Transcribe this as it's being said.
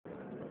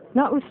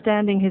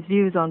Notwithstanding his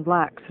views on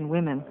blacks and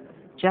women,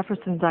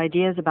 Jefferson's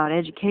ideas about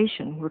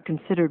education were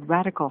considered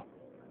radical.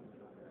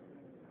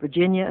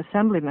 Virginia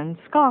assemblymen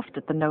scoffed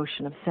at the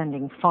notion of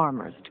sending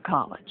farmers to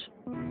college.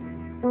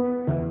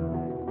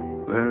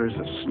 There is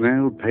a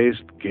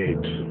snail-paced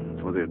gait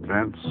for the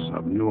advance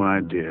of new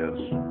ideas.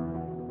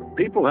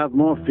 People have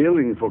more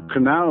feeling for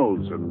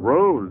canals and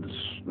roads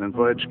than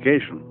for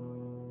education.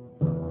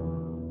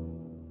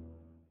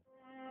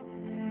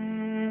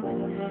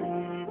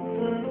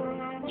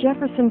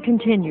 Jefferson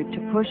continued to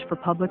push for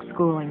public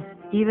schooling,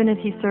 even as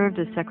he served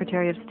as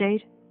Secretary of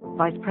State,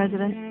 Vice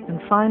President, and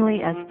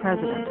finally as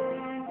President.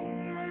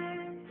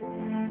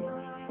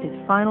 His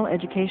final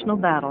educational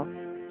battle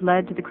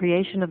led to the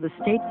creation of the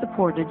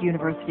state-supported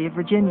University of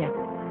Virginia.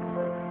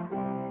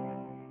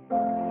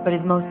 But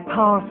his most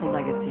powerful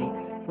legacy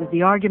was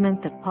the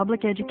argument that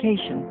public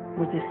education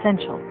was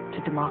essential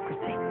to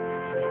democracy.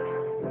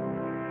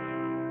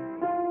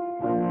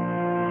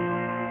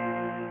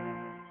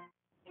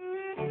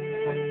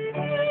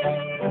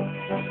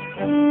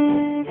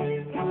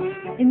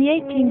 In the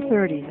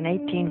 1830s and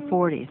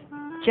 1840s,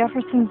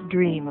 Jefferson's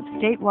dream of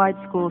statewide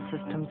school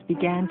systems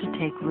began to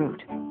take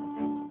root,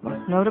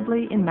 most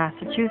notably in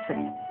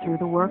Massachusetts through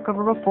the work of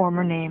a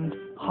reformer named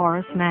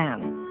Horace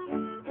Mann.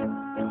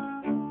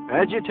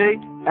 Agitate,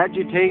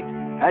 agitate,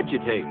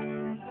 agitate,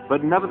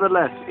 but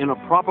nevertheless in a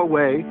proper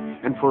way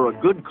and for a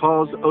good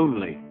cause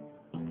only.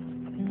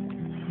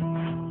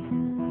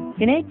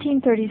 In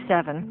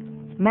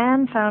 1837,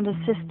 Mann found a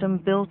system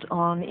built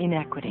on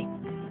inequity.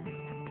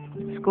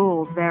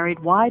 Schools varied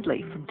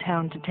widely from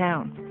town to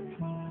town.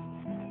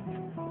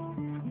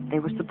 They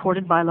were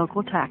supported by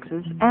local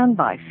taxes and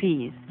by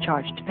fees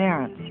charged to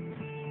parents.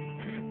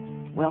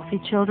 Wealthy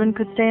children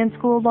could stay in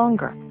school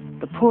longer.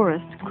 The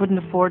poorest couldn't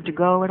afford to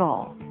go at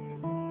all.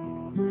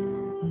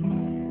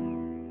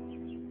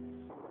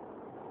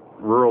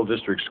 Rural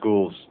district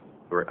schools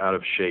were out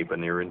of shape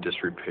and they were in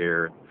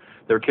disrepair.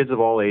 There were kids of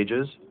all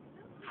ages,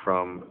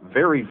 from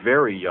very,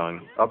 very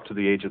young up to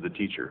the age of the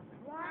teacher.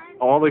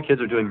 All the kids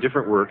are doing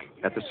different work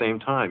at the same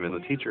time, and the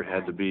teacher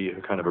had to be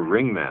kind of a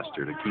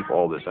ringmaster to keep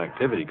all this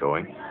activity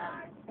going.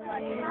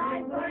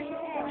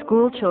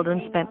 School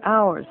children spent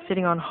hours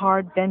sitting on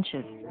hard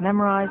benches,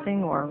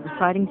 memorizing or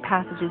reciting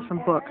passages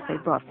from books they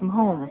brought from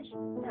home,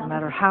 no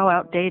matter how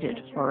outdated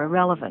or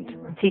irrelevant.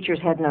 Teachers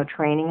had no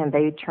training, and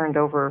they turned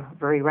over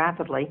very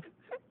rapidly.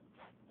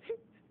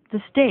 The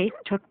state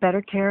took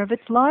better care of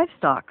its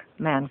livestock,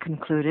 Mann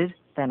concluded,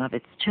 than of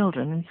its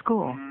children in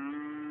school.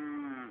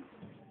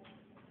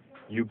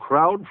 You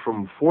crowd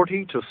from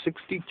 40 to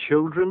 60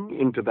 children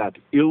into that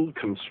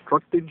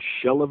ill-constructed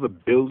shell of a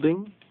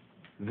building,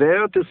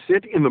 there to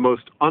sit in the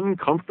most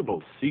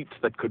uncomfortable seats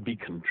that could be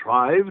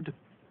contrived,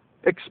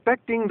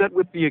 expecting that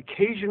with the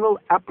occasional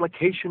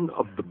application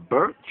of the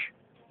birch,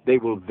 they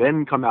will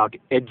then come out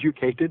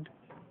educated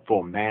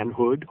for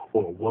manhood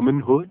or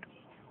womanhood.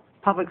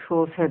 Public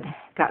schools had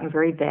gotten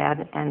very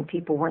bad, and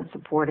people weren't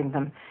supporting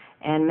them,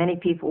 and many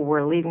people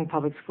were leaving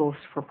public schools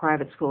for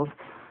private schools.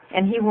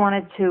 And he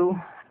wanted to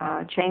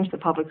change the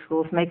public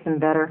schools, make them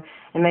better,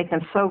 and make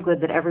them so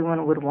good that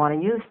everyone would want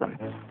to use them.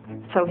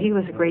 So he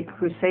was a great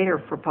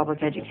crusader for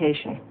public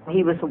education.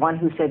 He was the one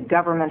who said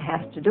government has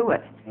to do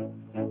it.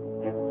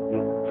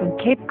 From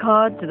Cape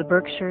Cod to the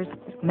Berkshires,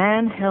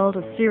 Mann held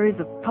a series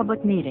of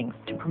public meetings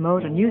to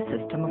promote a new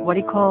system of what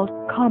he called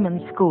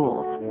common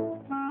schools.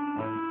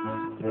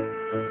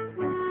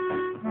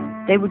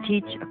 They would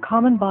teach a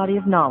common body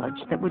of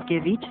knowledge that would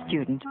give each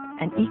student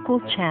an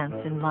equal chance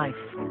in life.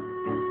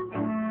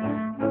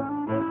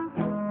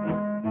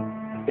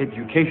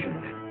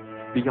 Education,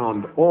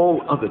 beyond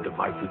all other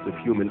devices of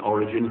human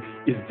origin,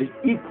 is the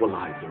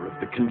equalizer of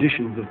the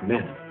conditions of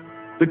men,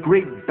 the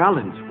great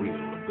balance wheel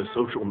of the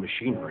social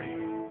machinery.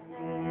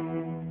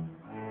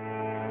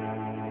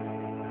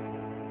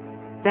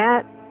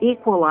 That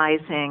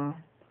equalizing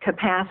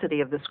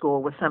capacity of the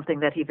school was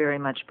something that he very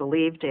much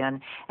believed in,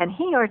 and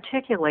he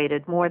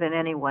articulated more than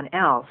anyone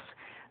else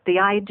the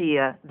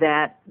idea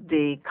that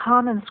the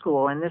common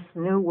school, and this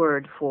new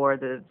word for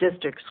the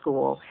district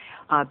school,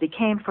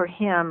 became for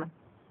him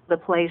the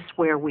place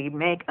where we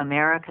make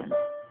Americans.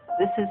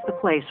 This is the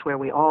place where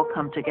we all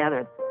come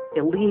together,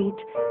 elite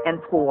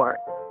and poor.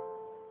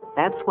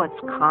 That's what's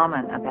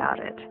common about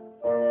it.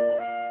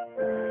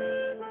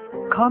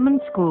 Common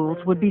schools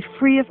would be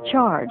free of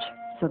charge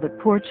so that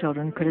poor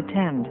children could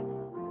attend.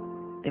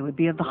 They would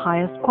be of the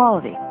highest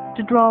quality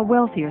to draw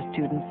wealthier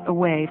students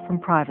away from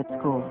private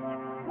schools.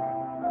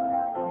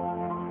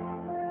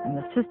 And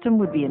the system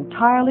would be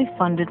entirely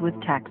funded with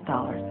tax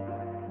dollars.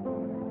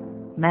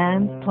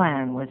 Mann's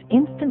plan was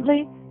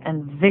instantly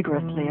and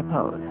vigorously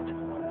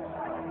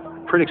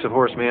opposed. Critics of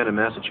Horace Mann in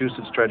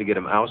Massachusetts tried to get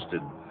him ousted.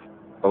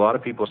 A lot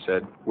of people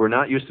said, we're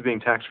not used to being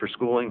taxed for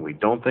schooling. We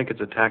don't think it's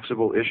a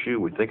taxable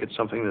issue. We think it's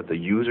something that the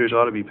users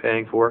ought to be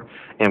paying for.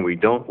 And we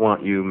don't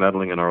want you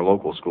meddling in our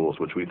local schools,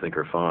 which we think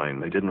are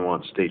fine. They didn't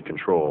want state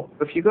control.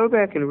 If you go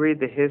back and read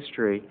the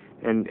history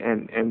and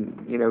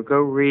go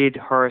read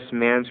Horace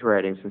Mann's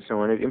writings and so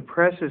on, it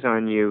impresses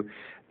on you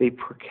the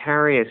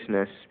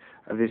precariousness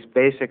of this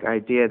basic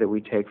idea that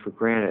we take for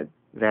granted,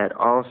 that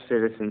all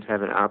citizens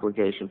have an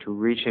obligation to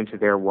reach into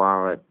their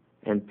wallet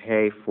and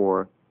pay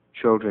for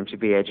children to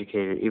be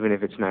educated, even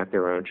if it's not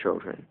their own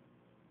children.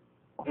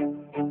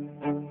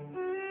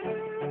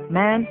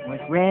 Mann was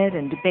read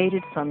and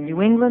debated from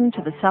New England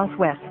to the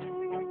Southwest,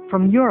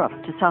 from Europe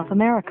to South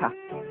America.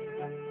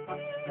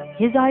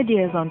 His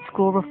ideas on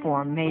school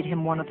reform made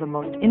him one of the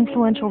most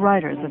influential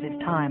writers of his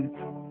time.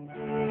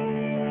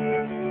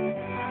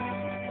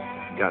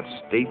 He got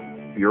state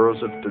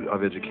bureaus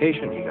of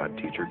education. He got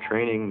teacher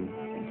training.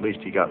 At least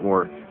he got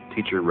more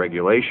teacher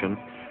regulation.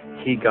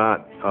 He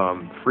got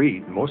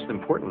free, most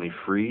importantly,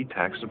 free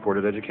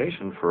tax-supported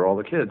education for all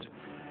the kids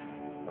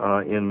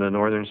in the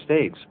northern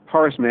states.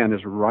 Horace Mann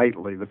is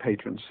rightly the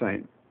patron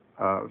saint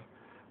of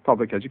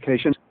public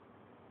education.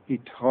 He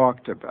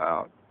talked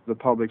about the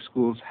public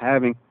schools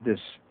having this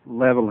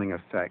leveling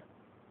effect,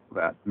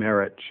 that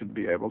merit should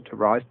be able to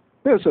rise.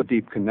 There's a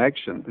deep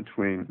connection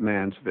between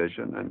Mann's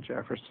vision and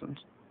Jefferson's.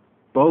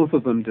 Both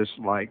of them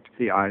disliked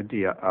the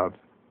idea of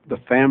the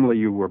family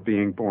you were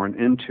being born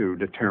into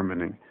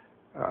determining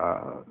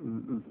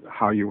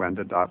how you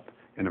ended up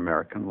in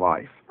American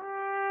life.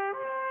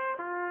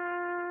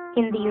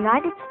 In the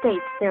United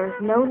States, there is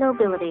no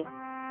nobility.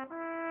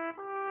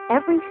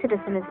 Every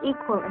citizen is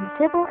equal in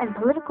civil and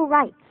political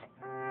rights.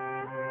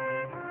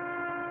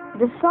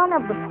 The son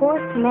of the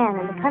poorest man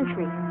in the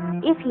country,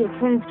 if he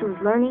attends to his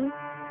learning,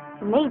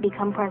 may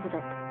become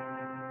president.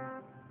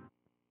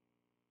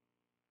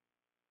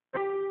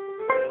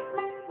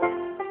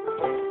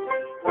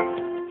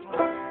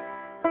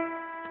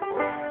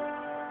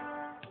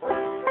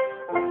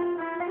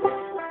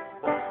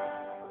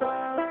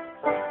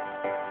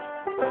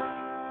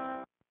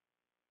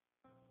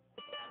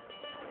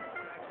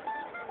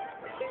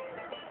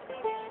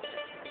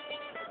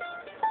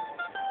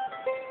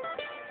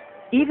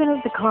 Even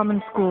as the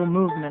common school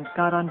movement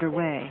got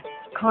underway,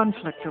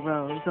 conflict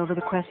arose over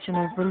the question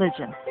of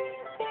religion.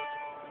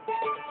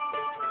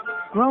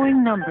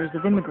 Growing numbers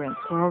of immigrants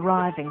were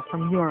arriving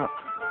from Europe.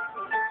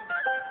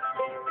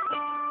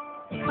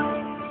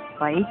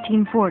 By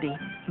 1840,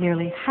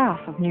 nearly half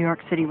of New York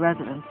City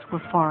residents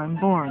were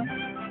foreign-born.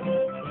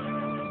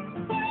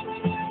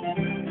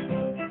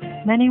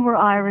 Many were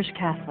Irish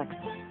Catholics.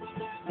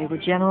 They were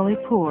generally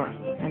poor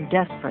and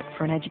desperate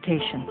for an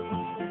education.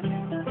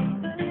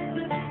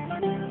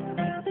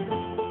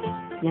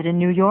 Yet in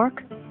New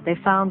York, they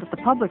found that the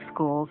public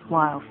schools,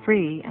 while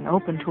free and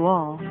open to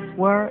all,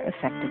 were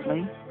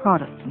effectively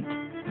Protestant.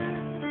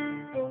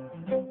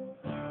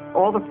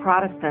 All the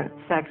Protestant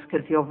sects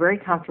could feel very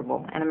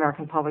comfortable in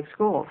American public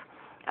schools.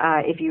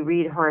 If you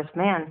read Horace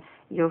Mann,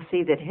 you'll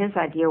see that his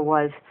idea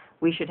was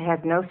we should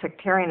have no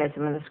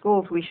sectarianism in the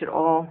schools. We should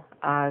all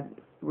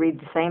read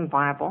the same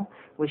Bible.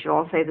 We should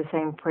all say the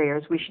same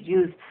prayers. We should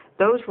use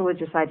those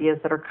religious ideas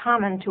that are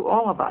common to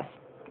all of us,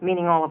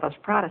 meaning all of us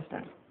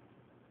Protestants.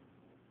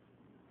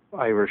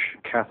 Irish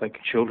Catholic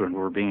children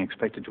were being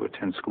expected to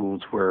attend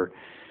schools where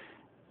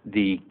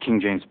the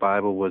King James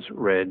Bible was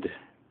read,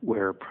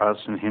 where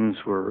Protestant hymns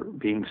were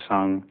being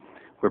sung,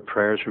 where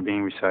prayers were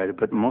being recited,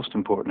 but most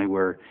importantly,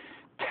 where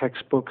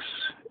textbooks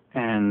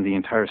and the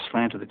entire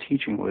slant of the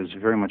teaching was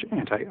very much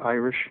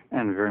anti-Irish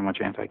and very much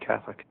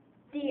anti-Catholic.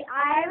 The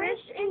Irish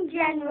in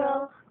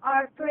general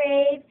are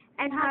brave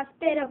and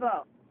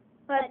hospitable,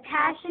 but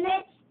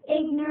passionate,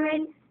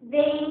 ignorant,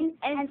 vain,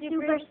 and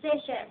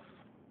superstitious.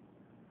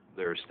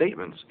 There are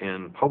statements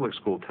in public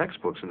school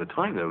textbooks in the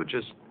time that would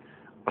just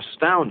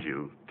astound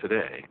you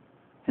today.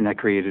 And that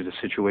created a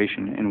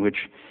situation in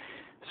which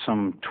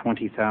some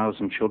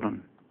 20,000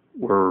 children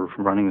were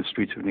running the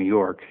streets of New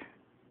York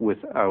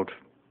without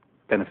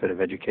benefit of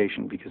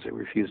education because they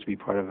refused to be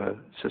part of a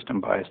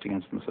system biased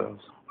against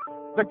themselves.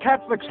 The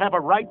Catholics have a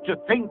right to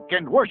think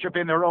and worship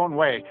in their own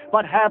way,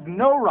 but have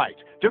no right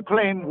to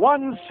claim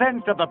 1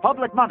 cent of the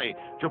public money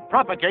to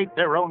propagate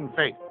their own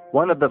faith.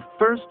 One of the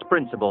first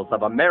principles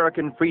of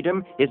American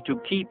freedom is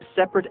to keep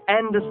separate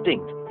and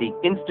distinct the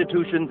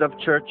institutions of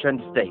church and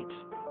state.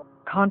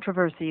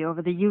 Controversy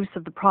over the use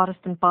of the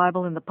Protestant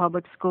Bible in the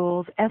public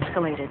schools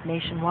escalated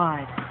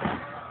nationwide.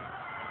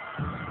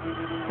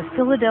 The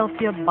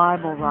Philadelphia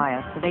Bible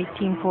riots of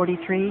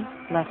 1843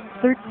 left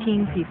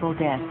 13 people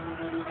dead.